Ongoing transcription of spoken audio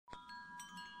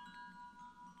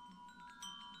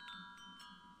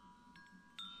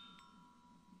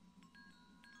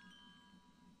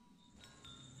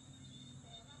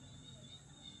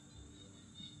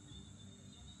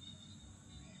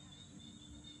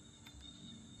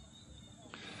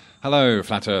Hello,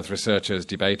 Flat Earth researchers,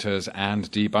 debaters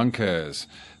and debunkers.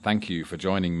 Thank you for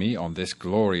joining me on this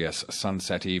glorious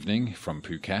sunset evening from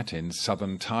Phuket in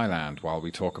southern Thailand while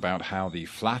we talk about how the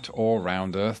flat or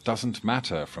round Earth doesn't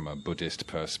matter from a Buddhist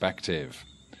perspective.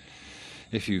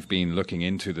 If you've been looking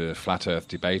into the Flat Earth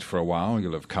debate for a while,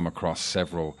 you'll have come across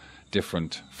several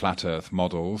different Flat Earth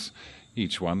models,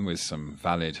 each one with some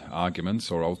valid arguments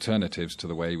or alternatives to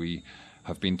the way we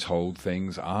have been told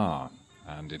things are.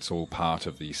 And it's all part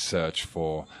of the search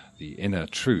for the inner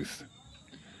truth.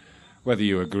 Whether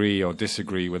you agree or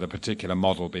disagree with a particular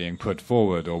model being put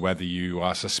forward, or whether you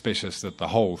are suspicious that the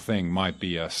whole thing might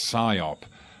be a psyop,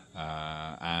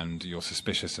 and you're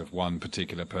suspicious of one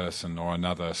particular person or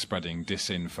another spreading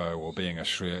disinfo or being a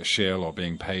shill or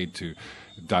being paid to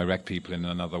direct people in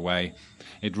another way,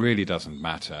 it really doesn't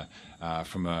matter.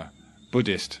 From a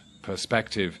Buddhist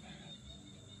perspective,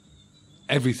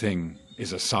 everything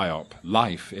is a psyop.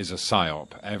 Life is a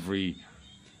psyop. Every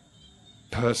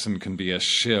person can be a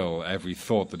shill. Every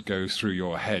thought that goes through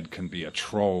your head can be a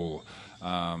troll.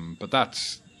 But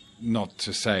that's not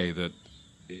to say that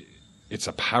it's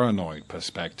a paranoid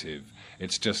perspective.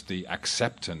 It's just the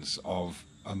acceptance of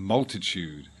a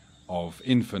multitude of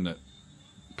infinite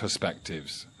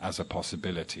perspectives as a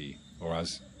possibility, or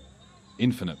as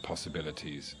infinite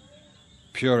possibilities.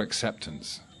 Pure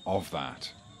acceptance of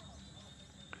that.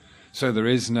 So there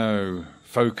is no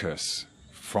focus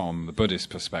from the Buddhist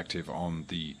perspective on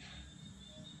the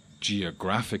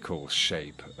geographical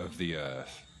shape of the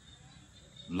earth.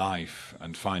 Life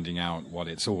and finding out what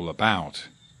it's all about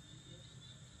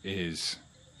is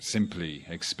simply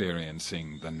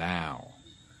experiencing the now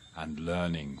and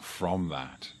learning from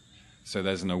that. So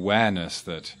there's an awareness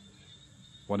that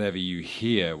whatever you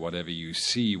hear, whatever you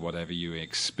see, whatever you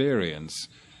experience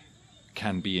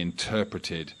can be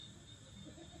interpreted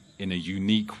in a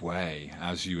unique way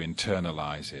as you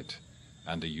internalize it,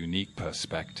 and a unique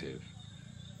perspective.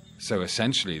 So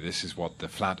essentially this is what the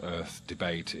Flat Earth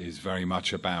debate is very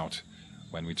much about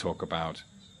when we talk about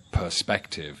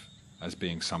perspective as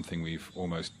being something we've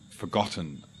almost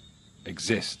forgotten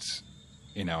exists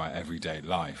in our everyday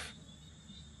life.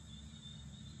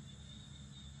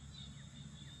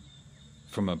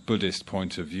 From a Buddhist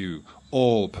point of view,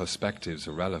 all perspectives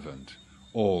are relevant,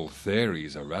 all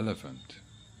theories are relevant.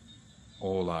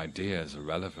 All ideas are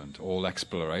relevant, all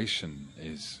exploration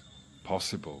is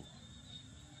possible,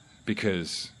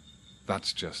 because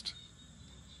that's just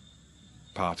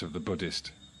part of the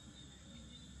Buddhist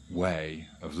way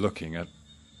of looking at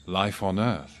life on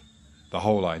earth. The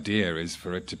whole idea is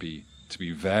for it to be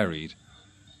varied,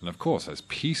 and of course as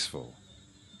peaceful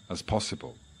as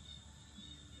possible.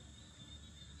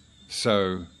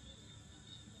 So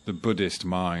the Buddhist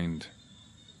mind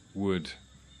would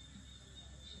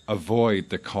avoid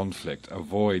the conflict,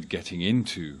 avoid getting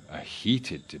into a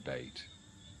heated debate.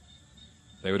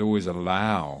 They would always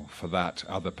allow for that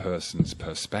other person's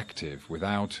perspective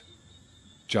without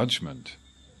judgment.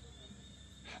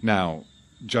 Now,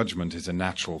 judgment is a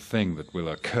natural thing that will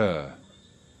occur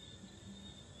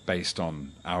based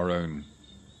on our own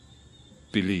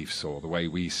beliefs or the way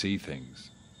we see things.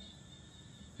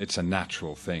 It's a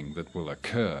natural thing that will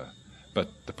occur. But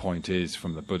the point is,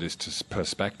 from the Buddhist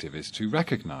perspective, is to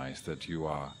recognize that you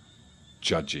are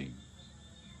judging.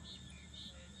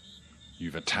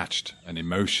 You've attached an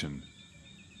emotion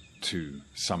to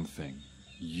something.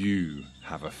 You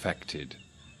have affected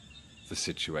the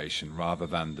situation rather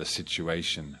than the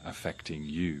situation affecting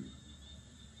you.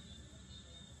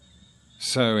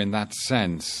 So in that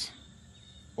sense,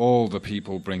 all the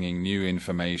people bringing new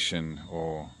information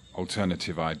or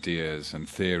alternative ideas and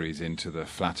theories into the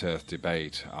Flat Earth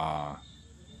debate are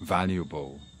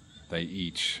valuable. They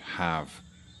each have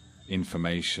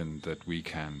information that we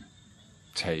can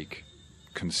take,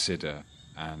 consider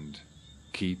and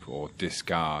keep or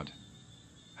discard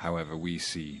however we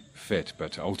see fit.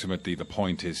 But ultimately the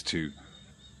point is to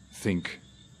think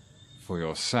for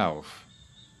yourself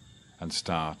and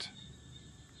start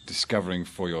discovering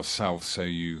for yourself so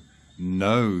you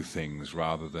know things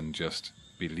rather than just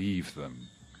believe them.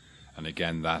 And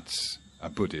again, that's a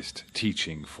Buddhist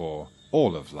teaching for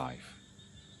all of life,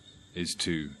 is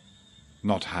to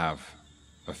not have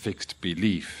a fixed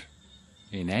belief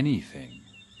in anything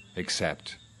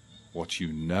except what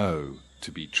you know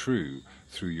to be true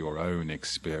through your own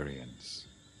experience.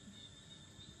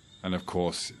 And of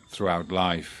course, throughout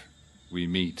life we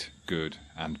meet good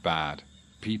and bad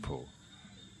people,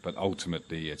 but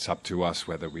ultimately it's up to us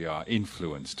whether we are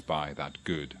influenced by that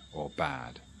good or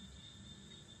bad.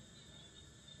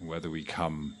 Whether we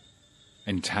come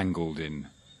entangled in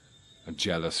a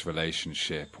jealous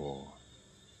relationship or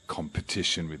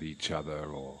competition with each other,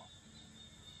 or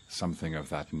something of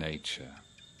that nature.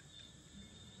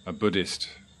 A Buddhist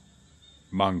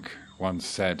monk once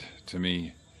said to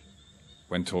me,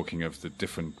 when talking of the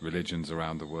different religions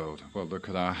around the world, well, look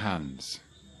at our hands.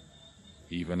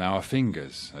 Even our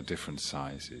fingers are different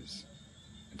sizes.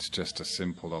 It's just a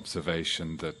simple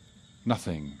observation that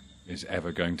nothing is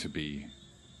ever going to be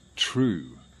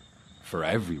true for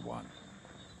everyone.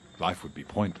 Life would be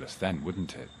pointless then,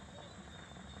 wouldn't it?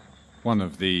 One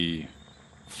of the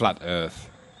flat earth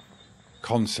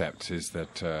concepts is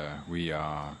that we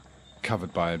are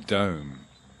covered by a dome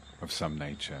of some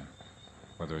nature,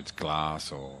 whether it's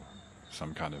glass or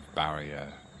some kind of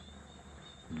barrier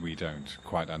we don't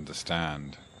quite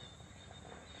understand.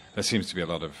 There seems to be a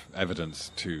lot of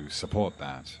evidence to support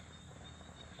that.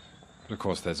 But of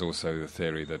course there's also the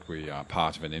theory that we are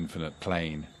part of an infinite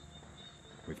plane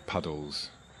with puddles,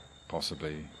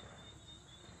 possibly,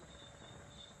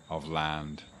 of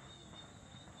land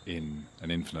in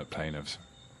an infinite plane of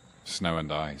snow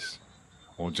and ice,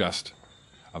 or just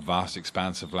a vast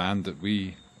expanse of land that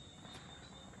we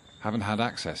haven't had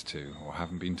access to or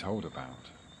haven't been told about.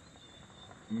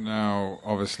 Now,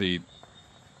 obviously,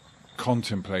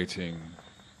 contemplating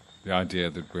the idea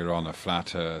that we're on a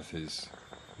flat earth is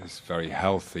very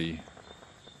healthy,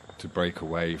 to break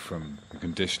away from the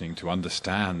conditioning, to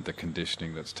understand the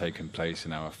conditioning that's taken place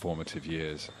in our formative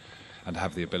years and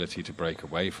have the ability to break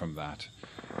away from that.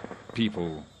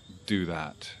 People do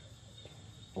that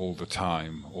all the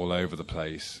time, all over the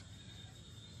place,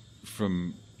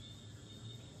 from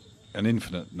an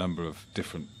infinite number of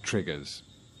different triggers.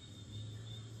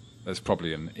 There's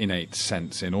probably an innate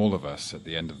sense in all of us at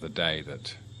the end of the day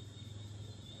that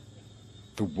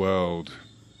the world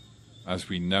as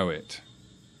we know it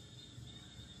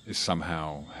is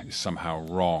somehow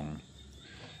wrong,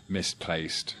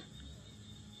 misplaced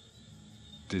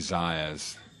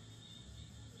desires.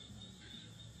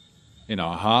 In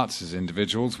our hearts as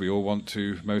individuals, we all want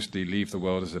to mostly leave the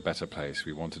world as a better place.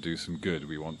 We want to do some good.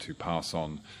 We want to pass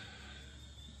on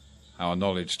our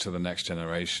knowledge to the next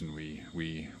generation.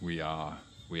 We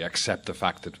accept the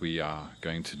fact that we are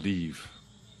going to leave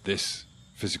this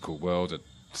physical world at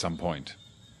some point.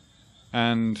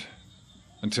 And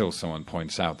until someone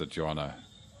points out that you're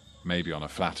maybe on a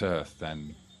flat earth,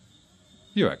 then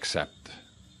you accept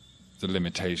the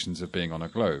limitations of being on a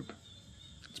globe.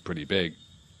 It's pretty big.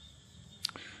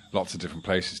 Lots of different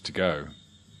places to go.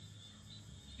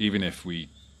 Even if we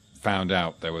found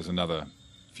out there was another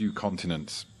few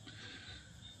continents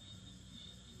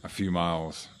a few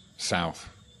miles south,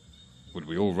 would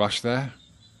we all rush there?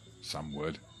 Some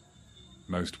would.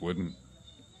 Most wouldn't.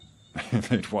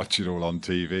 They'd watch it all on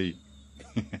TV.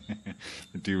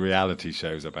 They'd do reality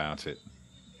shows about it.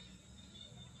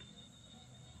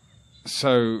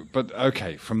 So, but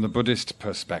okay, from the Buddhist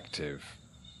perspective,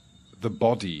 the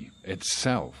body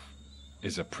itself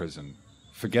is a prison.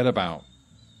 Forget about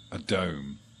a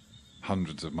dome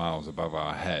hundreds of miles above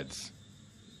our heads.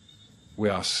 We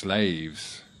are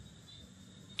slaves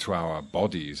to our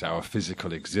bodies, our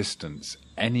physical existence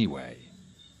anyway.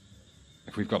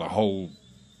 If we've got a whole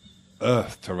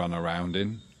earth to run around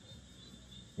in,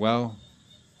 well,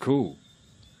 cool.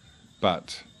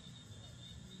 But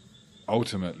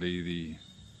ultimately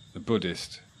the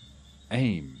Buddhist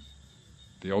aim,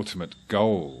 the ultimate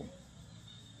goal,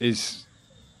 is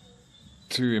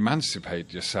to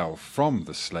emancipate yourself from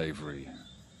the slavery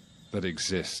that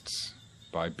exists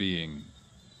by being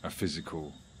a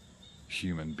physical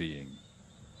human being,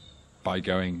 by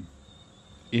going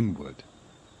inward.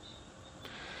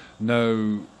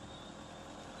 No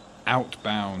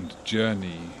outbound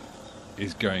journey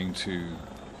is going to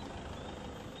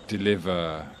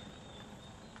deliver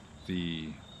the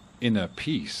inner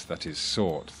peace that is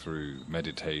sought through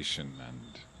meditation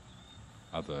and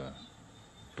other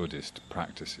Buddhist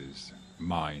practices,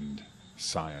 mind,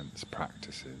 science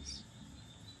practices.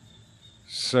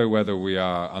 So whether we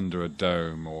are under a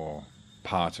dome or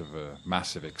part of a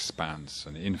massive expanse,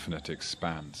 an infinite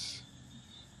expanse,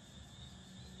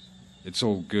 it's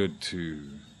all good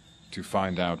to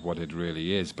find out what it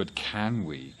really is, but can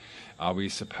we? Are we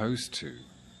supposed to?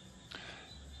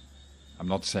 I'm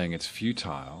not saying it's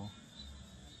futile,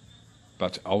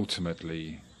 but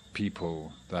ultimately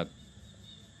people that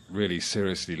really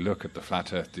seriously look at the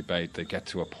flat earth debate, they get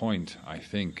to a point, I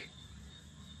think,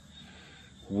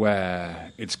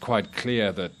 where it's quite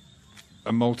clear that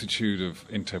a multitude of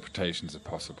interpretations are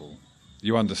possible.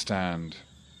 You understand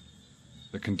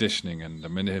the conditioning and the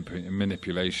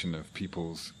manipulation of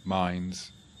people's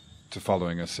minds to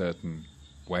following a certain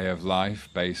way of life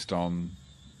based on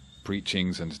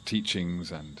preachings and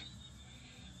teachings and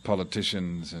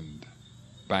politicians and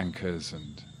bankers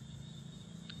and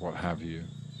what have you.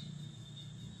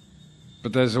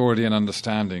 But there's already an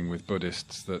understanding with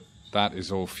Buddhists that that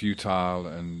is all futile,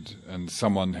 and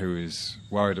someone who is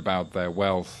worried about their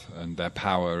wealth and their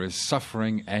power is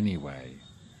suffering anyway.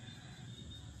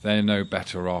 They're no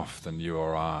better off than you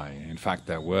or I. In fact,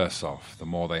 they're worse off. The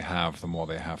more they have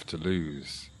to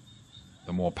lose.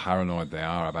 The more paranoid they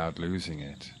are about losing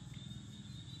it.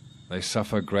 They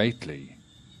suffer greatly.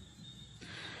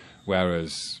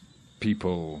 Whereas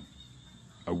people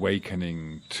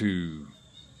awakening to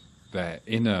their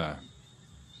inner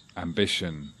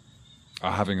ambition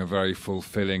are having a very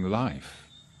fulfilling life.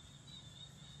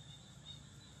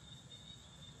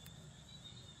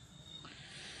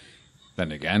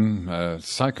 Then again, a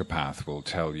psychopath will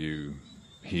tell you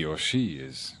he or she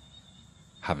is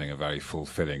having a very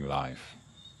fulfilling life.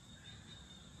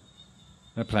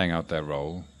 They're playing out their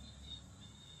role.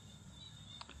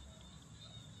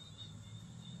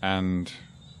 And,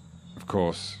 of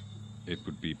course, it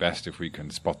would be best if we can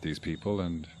spot these people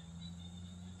and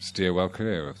steer well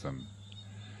clear of them.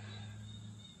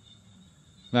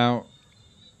 Now,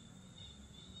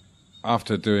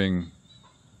 after doing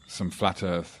some flat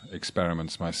earth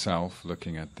experiments myself,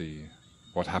 looking at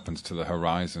what happens to the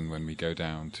horizon when we go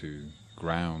down to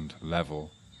ground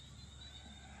level,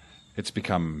 it's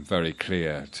become very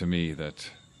clear to me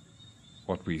that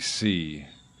what we see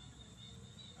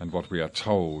and what we are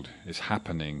told is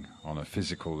happening on a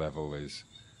physical level is,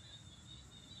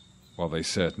 well, they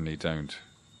certainly don't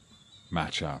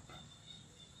match up.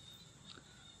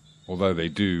 Although they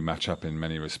do match up in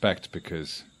many respects,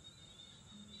 because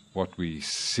what we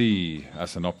see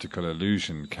as an optical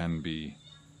illusion can be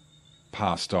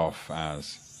passed off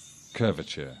as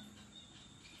curvature.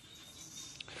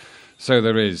 So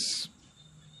there is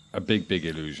a big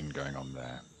illusion going on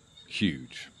there.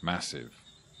 Huge, massive.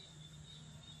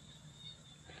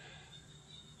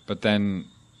 But then,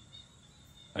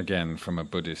 again, from a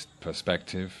Buddhist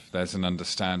perspective, there's an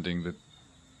understanding that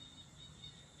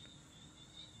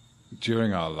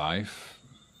during our life,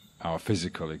 our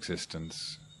physical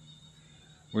existence,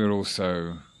 we're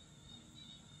also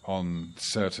on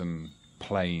certain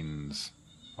planes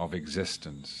of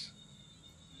existence.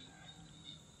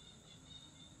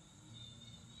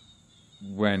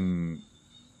 When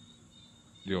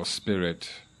your spirit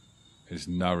is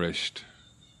nourished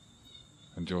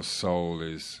and your soul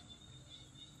is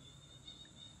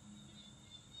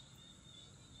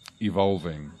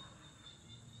evolving,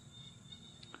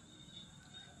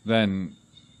 then,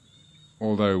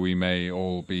 although we may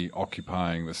all be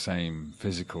occupying the same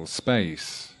physical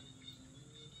space,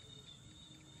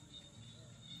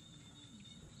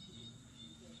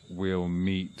 we'll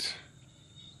meet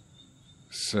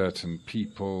certain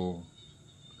people,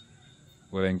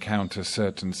 we'll encounter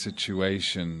certain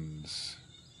situations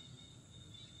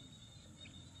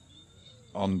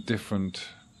on different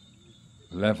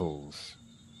levels,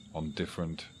 on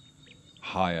different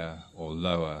higher or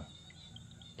lower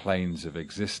planes of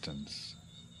existence.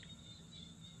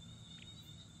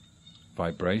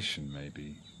 Vibration,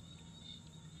 maybe.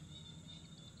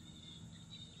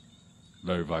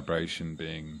 Low vibration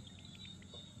being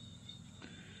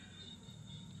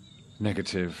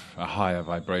negative, a higher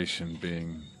vibration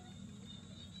being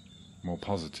more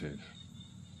positive.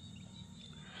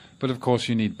 But of course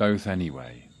you need both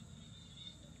anyway.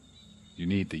 You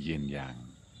need the yin-yang.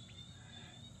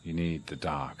 You need the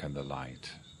dark and the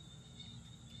light.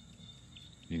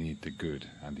 You need the good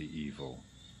and the evil.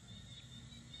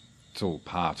 It's all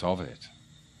part of it.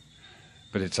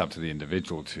 But it's up to the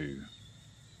individual to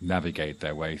navigate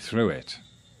their way through it.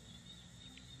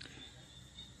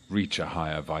 Reach a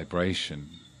higher vibration,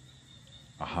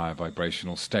 a higher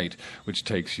vibrational state, which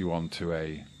takes you onto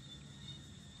a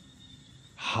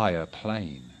higher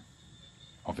plane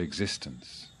of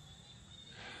existence.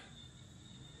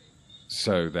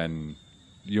 So then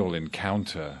you'll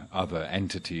encounter other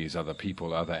entities, other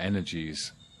people, other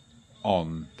energies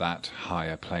on that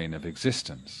higher plane of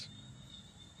existence.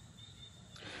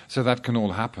 So that can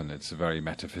all happen. It's a very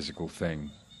metaphysical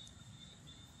thing,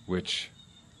 which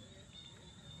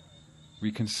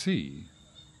we can see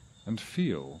and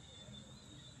feel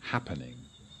happening,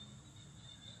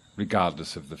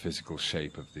 regardless of the physical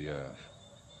shape of the earth.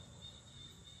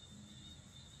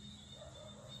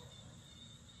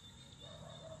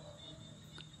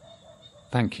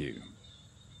 Thank you.